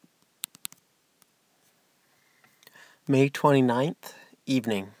May 29th,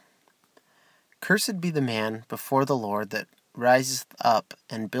 evening. Cursed be the man before the Lord that riseth up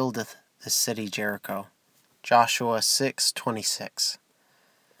and buildeth the city Jericho. Joshua 6:26.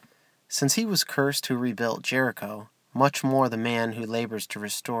 Since he was cursed who rebuilt Jericho, much more the man who labors to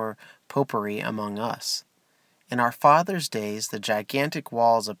restore popery among us. In our fathers' days, the gigantic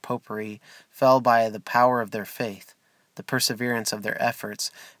walls of popery fell by the power of their faith, the perseverance of their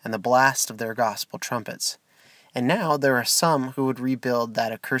efforts, and the blast of their gospel trumpets. And now there are some who would rebuild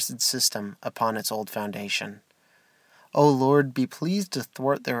that accursed system upon its old foundation. O Lord, be pleased to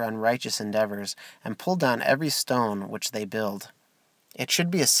thwart their unrighteous endeavors, and pull down every stone which they build. It should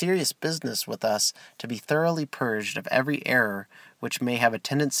be a serious business with us to be thoroughly purged of every error which may have a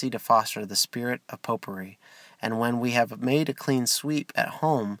tendency to foster the spirit of popery, and when we have made a clean sweep at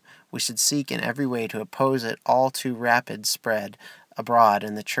home, we should seek in every way to oppose it all too rapid spread abroad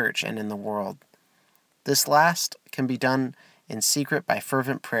in the church and in the world. This last can be done in secret by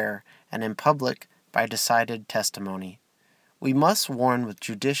fervent prayer, and in public by decided testimony. We must warn with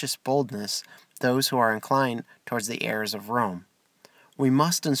judicious boldness those who are inclined towards the errors of Rome. We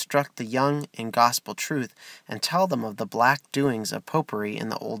must instruct the young in gospel truth and tell them of the black doings of popery in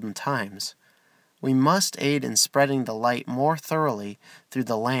the olden times. We must aid in spreading the light more thoroughly through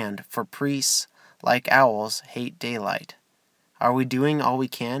the land, for priests, like owls, hate daylight. Are we doing all we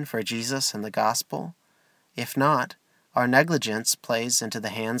can for Jesus and the gospel? If not, our negligence plays into the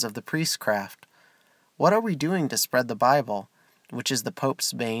hands of the priestcraft. What are we doing to spread the Bible, which is the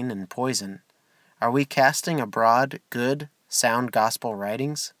Pope's bane and poison? Are we casting abroad good, sound gospel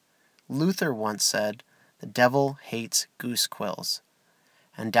writings? Luther once said, "The devil hates goose quills."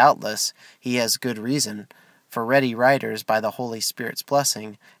 And doubtless he has good reason, for ready writers, by the Holy Spirit's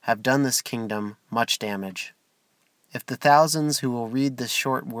blessing, have done this kingdom much damage. If the thousands who will read this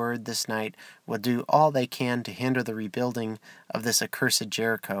short word this night will do all they can to hinder the rebuilding of this accursed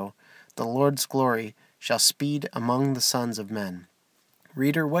Jericho, the Lord's glory shall speed among the sons of men.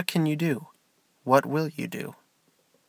 Reader, what can you do? What will you do?